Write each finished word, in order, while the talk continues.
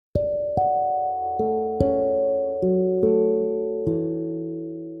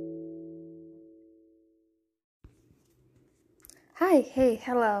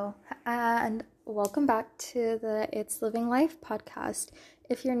Hello, and welcome back to the It's Living Life podcast.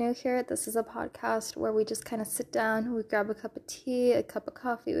 If you're new here, this is a podcast where we just kind of sit down, we grab a cup of tea, a cup of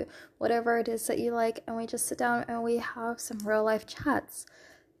coffee, whatever it is that you like, and we just sit down and we have some real life chats.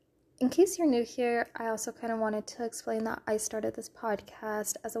 In case you're new here, I also kind of wanted to explain that I started this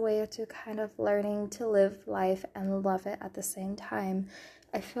podcast as a way to kind of learning to live life and love it at the same time.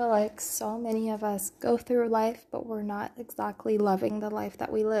 I feel like so many of us go through life, but we're not exactly loving the life that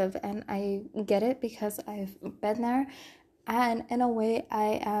we live. And I get it because I've been there. And in a way,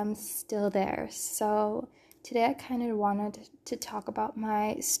 I am still there. So today I kind of wanted to talk about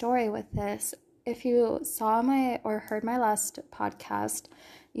my story with this. If you saw or heard my last podcast,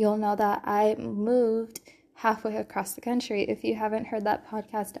 you'll know that I moved halfway across the country. If you haven't heard that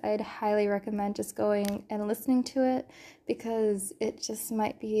podcast, I'd highly recommend just going and listening to it, because it just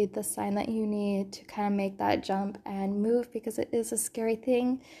might be the sign that you need to kind of make that jump and move, because it is a scary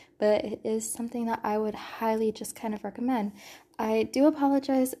thing, but it is something that I would highly just kind of recommend. I do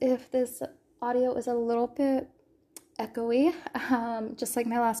apologize if this audio is a little bit echoey, just like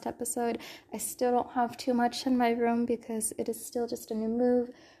my last episode. I still don't have too much in my room because it is still just a new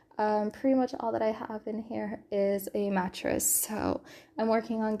move. Pretty much all that I have in here is a mattress, so I'm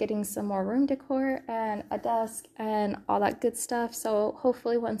working on getting some more room decor and a desk and all that good stuff. So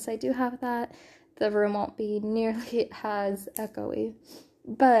hopefully once I do have that, the room won't be nearly as echoey.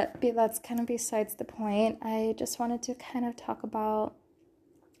 But that's kind of besides the point. I just wanted to kind of talk about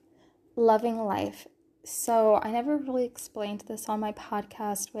loving life. So I never really explained this on my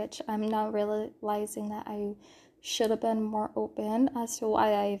podcast, which I'm now realizing that I should have been more open as to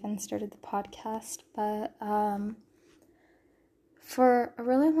why I even started the podcast. But for a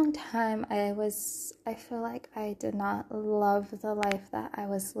really long time, I feel like I did not love the life that I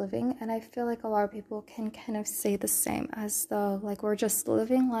was living. And I feel like a lot of people can kind of say the same, as though like we're just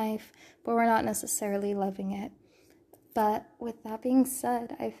living life, but we're not necessarily loving it. But with that being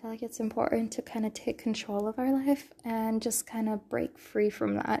said, I feel like it's important to kind of take control of our life and just kind of break free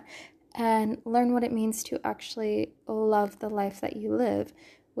from that and learn what it means to actually love the life that you live,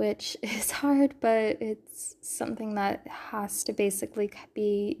 which is hard, but it's something that has to basically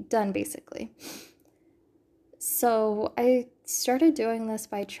be done, basically. So I started doing this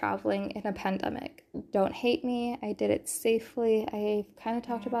by traveling in a pandemic. Don't hate me, I did it safely. I've kind of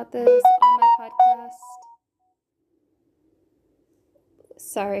talked about this on my podcast.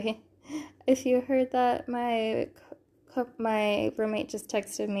 Sorry, if you heard that, my roommate just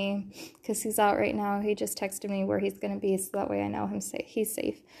texted me, because he's out right now. He just texted me where he's going to be, so that way I know he's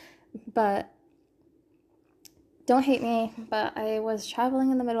safe. But don't hate me, but I was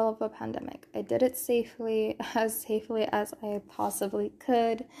traveling in the middle of a pandemic. I did it safely as I possibly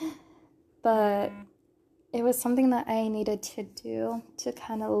could, but it was something that I needed to do to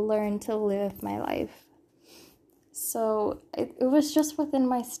kind of learn to live my life. So it was just within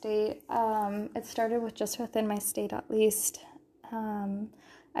my state. It started with just within my state, at least.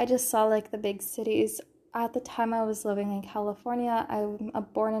 I just saw like the big cities. At the time I was living in California. I'm a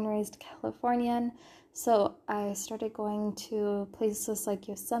born and raised Californian. So I started going to places like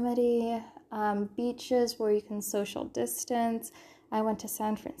Yosemite, beaches where you can social distance. I went to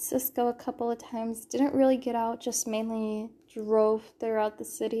San Francisco a couple of times. Didn't really get out, just mainly drove throughout the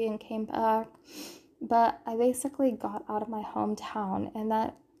city and came back. But I basically got out of my hometown, and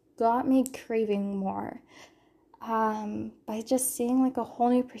that got me craving more. By just seeing like a whole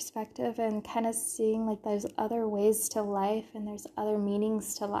new perspective and kind of seeing like there's other ways to life and there's other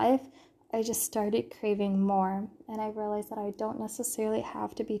meanings to life, I just started craving more. And I realized that I don't necessarily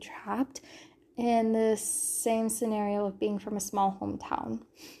have to be trapped in this same scenario of being from a small hometown.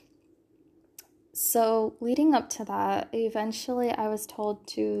 So leading up to that, eventually I was told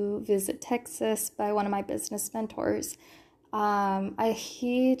to visit Texas by one of my business mentors.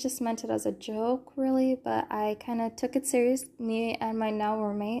 He just meant it as a joke, really, but I kind of took it serious, me and my now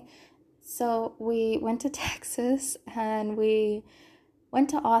roommate. So we went to Texas, and we went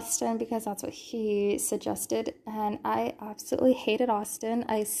to Austin because that's what he suggested, and I absolutely hated Austin.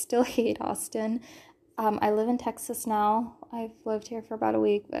 I still hate Austin. I live in Texas now. I've lived here for about a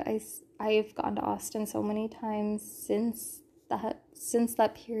week, but I've gone to Austin so many times since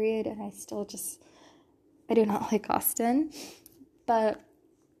that period, and I do not like Austin. But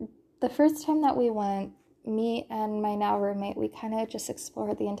the first time that we went, me and my now roommate, we kind of just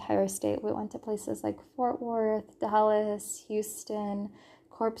explored the entire state. We went to places like Fort Worth, Dallas, Houston,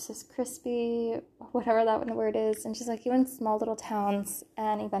 Corpus Christi, whatever that one word is, and just like even small little towns,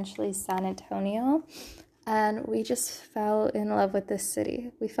 and eventually San Antonio. And we just fell in love with this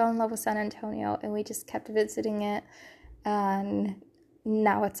city. We fell in love with San Antonio, and we just kept visiting it. And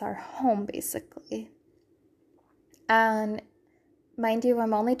now it's our home, basically. And mind you,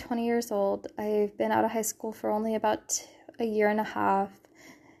 I'm only 20 years old. I've been out of high school for only about a year and a half.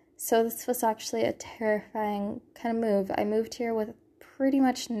 So this was actually a terrifying kind of move. I moved here with pretty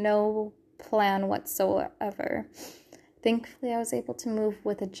much no plan whatsoever. Thankfully, I was able to move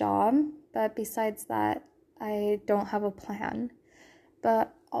with a job, but besides that, I don't have a plan.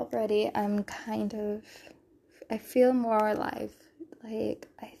 But already I feel more alive. Like,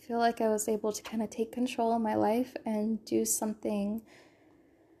 I feel like I was able to kind of take control of my life and do something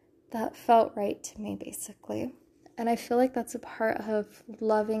that felt right to me, basically. And I feel like that's a part of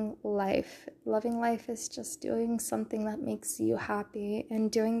loving life. Loving life is just doing something that makes you happy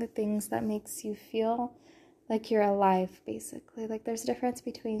and doing the things that makes you feel like you're alive, basically. Like, there's a difference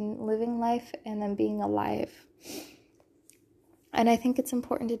between living life and then being alive. And I think it's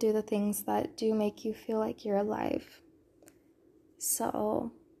important to do the things that do make you feel like you're alive.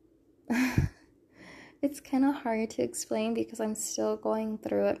 So it's kind of hard to explain because I'm still going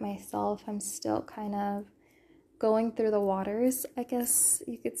through it myself. I'm still kind of going through the waters, I guess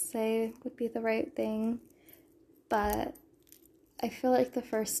you could say would be the right thing. But I feel like the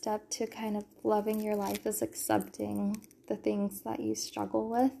first step to kind of loving your life is accepting the things that you struggle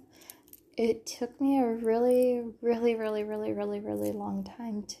with. It took me a really, really, really, really, really, really long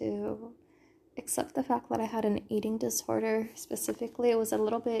time to accept the fact that I had an eating disorder. Specifically, it was a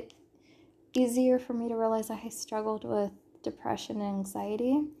little bit easier for me to realize I struggled with depression and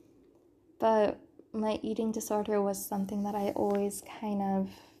anxiety. But my eating disorder was something that I always kind of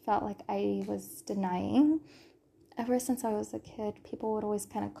felt like I was denying. Ever since I was a kid, people would always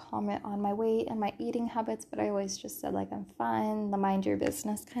kind of comment on my weight and my eating habits, but I always just said, like, I'm fine, the mind your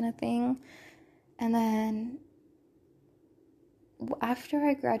business kind of thing. And then after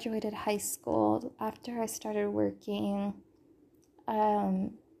I graduated high school, after I started working,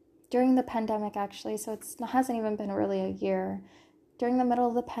 during the pandemic, actually, so it hasn't even been really a year. During the middle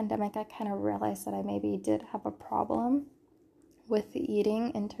of the pandemic, I kind of realized that I maybe did have a problem with the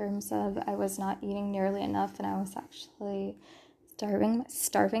eating in terms of I was not eating nearly enough and I was actually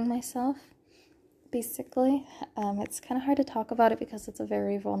starving myself, basically. It's kind of hard to talk about it because it's a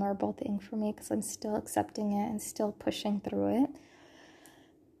very vulnerable thing for me because I'm still accepting it and still pushing through it.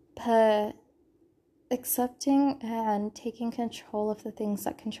 But accepting and taking control of the things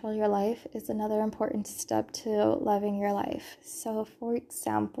that control your life is another important step to loving your life. So, for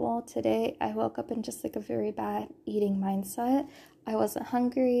example, today I woke up in just like a very bad eating mindset. I wasn't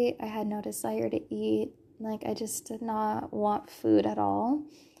hungry. I had no desire to eat. Like, I just did not want food at all.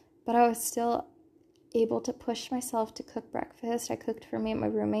 But I was still able to push myself to cook breakfast. I cooked for me and my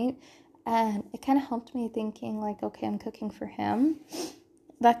roommate. And it kind of helped me thinking like, okay, I'm cooking for him.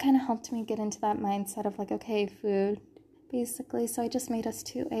 That kind of helped me get into that mindset of like, okay, food, basically. So I just made us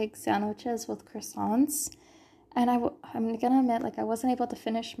 2 egg sandwiches with croissants. And I'm going to admit, like, I wasn't able to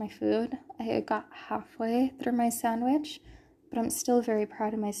finish my food. I got halfway through my sandwich, but I'm still very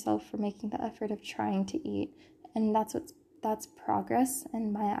proud of myself for making the effort of trying to eat. And that's progress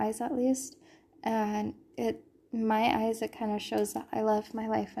in my eyes, at least. And in my eyes, it kind of shows that I love my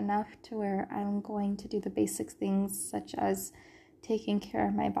life enough to where I'm going to do the basic things such as taking care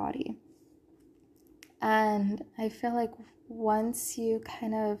of my body. And I feel like once you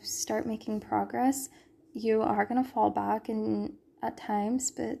kind of start making progress, you are going to fall back at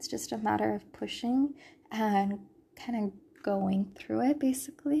times, but it's just a matter of pushing and kind of going through it,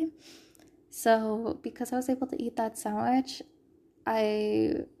 basically. So because I was able to eat that sandwich,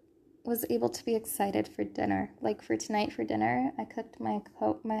 I was able to be excited for dinner. Like for tonight for dinner, I cooked my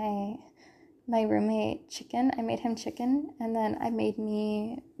roommate chicken. I made him chicken, and then I made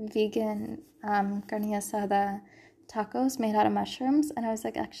me vegan carne asada tacos made out of mushrooms, and I was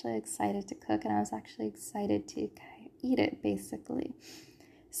like actually excited to cook, and I was actually excited to eat it, basically.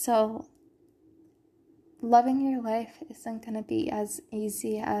 So loving your life isn't going to be as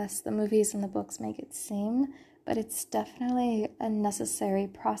easy as the movies and the books make it seem, but it's definitely a necessary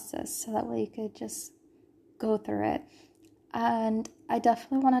process so that way you could just go through it. And I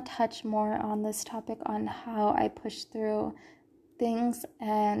definitely want to touch more on this topic on how I push through things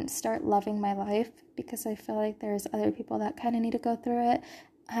and start loving my life, because I feel like there's other people that kind of need to go through it,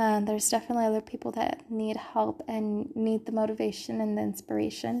 and there's definitely other people that need help and need the motivation and the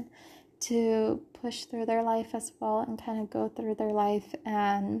inspiration to push through their life as well and kind of go through their life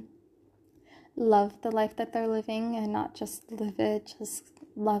and love the life that they're living and not just live it, just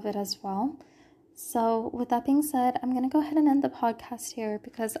love it as well. So with that being said, I'm going to go ahead and end the podcast here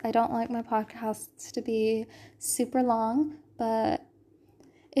because I don't like my podcasts to be super long, but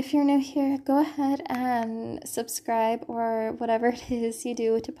If you're new here, go ahead and subscribe or whatever it is you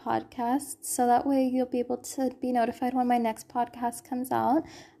do to podcasts, so that way you'll be able to be notified when my next podcast comes out.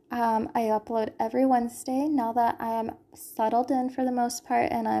 I upload every Wednesday now that I am settled in for the most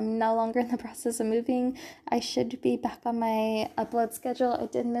part and I'm no longer in the process of moving. I should be back on my upload schedule. I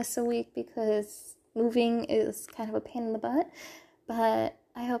did miss a week because moving is kind of a pain in the butt, but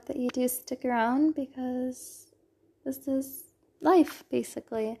I hope that you do stick around because this is life,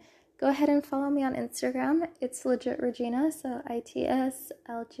 basically. Go ahead and follow me on Instagram. It's Legit Regina, so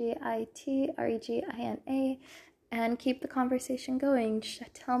ITSLGITREGINA, and keep the conversation going.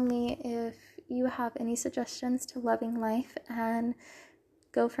 Tell me if you have any suggestions to loving life and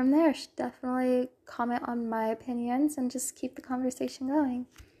go from there. Definitely comment on my opinions and just keep the conversation going.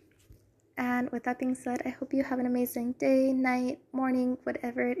 And with that being said, I hope you have an amazing day, night, morning,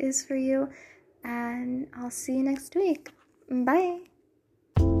 whatever it is for you, and I'll see you next week. Bye.